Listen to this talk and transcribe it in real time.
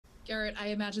Gerrit, I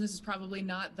imagine this is probably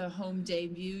not the home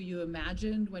debut you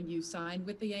imagined when you signed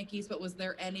with the Yankees, but was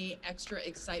there any extra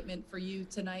excitement for you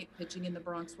tonight pitching in the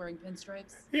Bronx wearing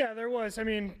pinstripes? Yeah, there was. I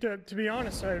mean, to be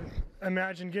honest, I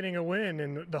imagined getting a win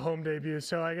in the home debut,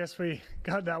 so I guess we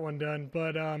got that one done.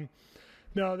 But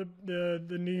no, the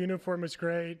new uniform was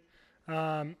great.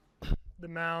 The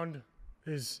mound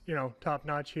is top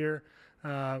notch here.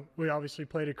 We obviously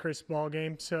played a crisp ball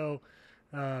game, so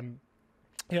yeah,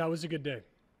 it was a good day.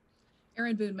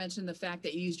 Aaron Boone mentioned the fact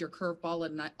that you used your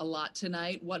curveball a lot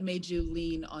tonight. What made you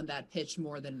lean on that pitch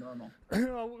more than normal?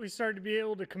 Well, we started to be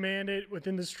able to command it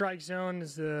within the strike zone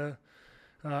as the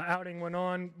outing went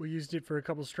on. We used it for a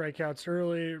couple strikeouts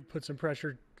early, put some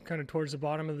pressure kind of towards the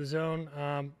bottom of the zone.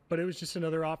 But it was just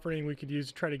another offering we could use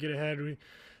to try to get ahead. We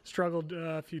struggled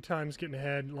a few times getting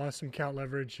ahead, lost some count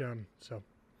leverage. Aaron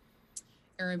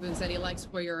Boone said he likes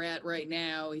where you're at right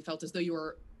now. He felt as though you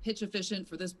were pitch efficient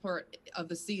for this part of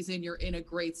the season. You're in a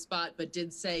great spot, but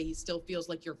did say he still feels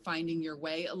like you're finding your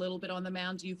way a little bit on the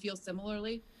mound. Do you feel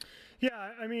similarly?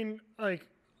 Yeah, I mean, I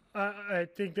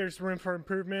think there's room for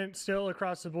improvement still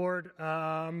across the board.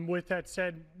 With that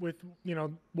said, with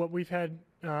what we've had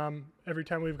every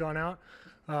time we've gone out,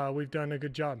 we've done a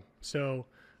good job. So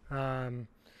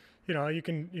you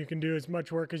can do as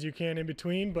much work as you can in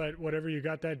between, but whatever you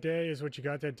got that day is what you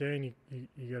got that day, and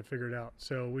you got to figure it out.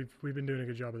 So we've been doing a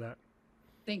good job of that.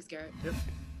 Thanks, Gerrit. Yep.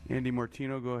 Andy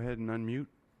Martino, go ahead and unmute.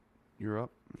 You're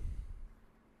up.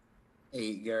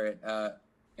 Hey, Gerrit.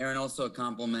 Aaron also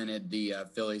complimented the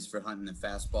Phillies for hunting the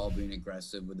fastball, being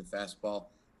aggressive with the fastball.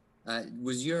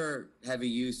 Was your heavy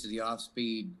use of the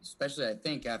off-speed, especially I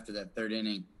think after that third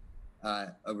inning,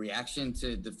 a reaction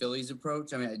to the Phillies'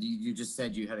 approach? I mean, you just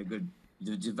said you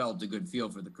developed a good feel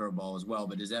for the curveball as well,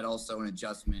 but is that also an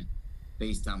adjustment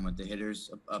based on what the hitter's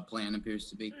plan appears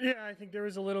to be? Yeah, I think there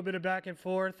was a little bit of back and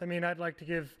forth. I mean, I'd like to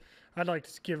give a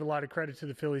lot of credit to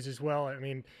the Phillies as well. I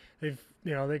mean,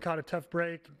 they caught a tough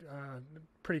break,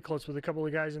 pretty close with a couple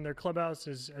of guys in their clubhouse,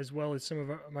 as well as some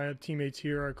of my teammates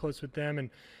here are close with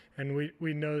them, and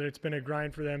we know that it's been a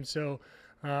grind for them. So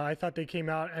I thought they came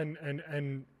out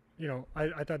and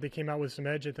I thought they came out with some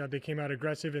edge. I thought they came out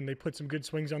aggressive, and they put some good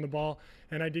swings on the ball.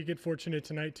 And I did get fortunate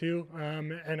tonight too,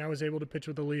 and I was able to pitch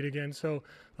with the lead again. So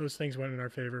those things went in our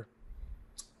favor.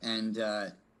 And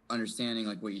understanding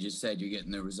like what you just said, you're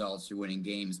getting the results, you're winning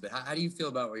games. But how do you feel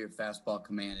about where your fastball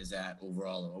command is at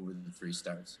overall over the three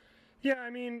starts? Yeah,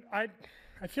 I mean, I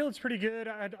feel it's pretty good.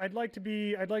 I'd like to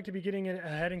be getting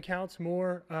ahead in counts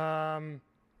more. But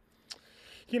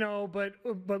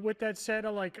with that said, I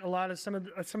like a lot of some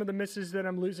of the misses that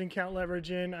I'm losing count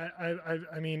leverage in.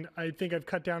 I mean, I think I've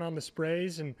cut down on the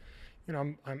sprays, and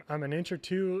I'm an inch or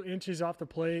 2 inches off the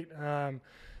plate.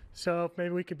 So if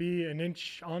maybe we could be an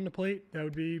inch on the plate, that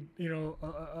would be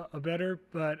a better.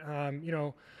 But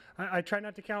I try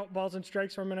not to count balls and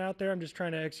strikes when I'm out there. I'm just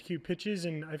trying to execute pitches,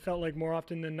 and I felt like more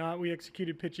often than not we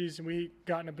executed pitches, and we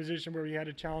got in a position where we had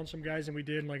to challenge some guys, and we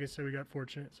did. And like I said, we got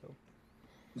fortunate. So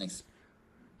thanks.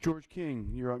 George King,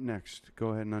 you're up next. Go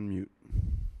ahead and unmute.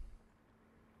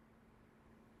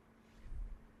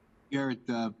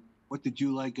 Gerrit, what did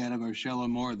you like out of Urshela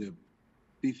more, the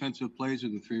defensive plays or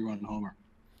the 3-run homer?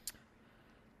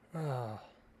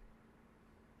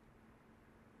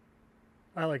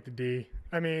 I like the D.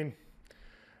 I mean,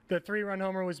 the 3-run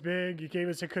homer was big. You gave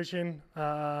us a cushion,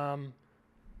 but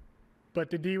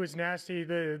the D was nasty.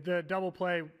 The double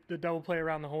play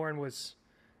around the horn was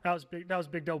big. That was a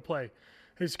big double play.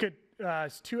 It's good.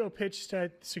 It's 2-0 pitch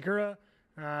to Segura.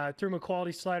 Threw him a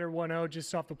quality slider 1-0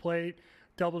 just off the plate.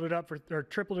 Doubled it up or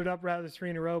tripled it up rather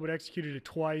 3 in a row, but executed it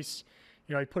twice.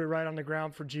 He put it right on the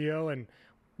ground for Gio and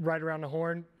right around the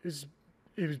horn.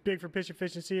 It was big for pitch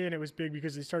efficiency, and it was big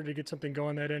because they started to get something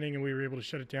going that inning, and we were able to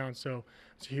shut it down. So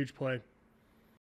it's a huge play.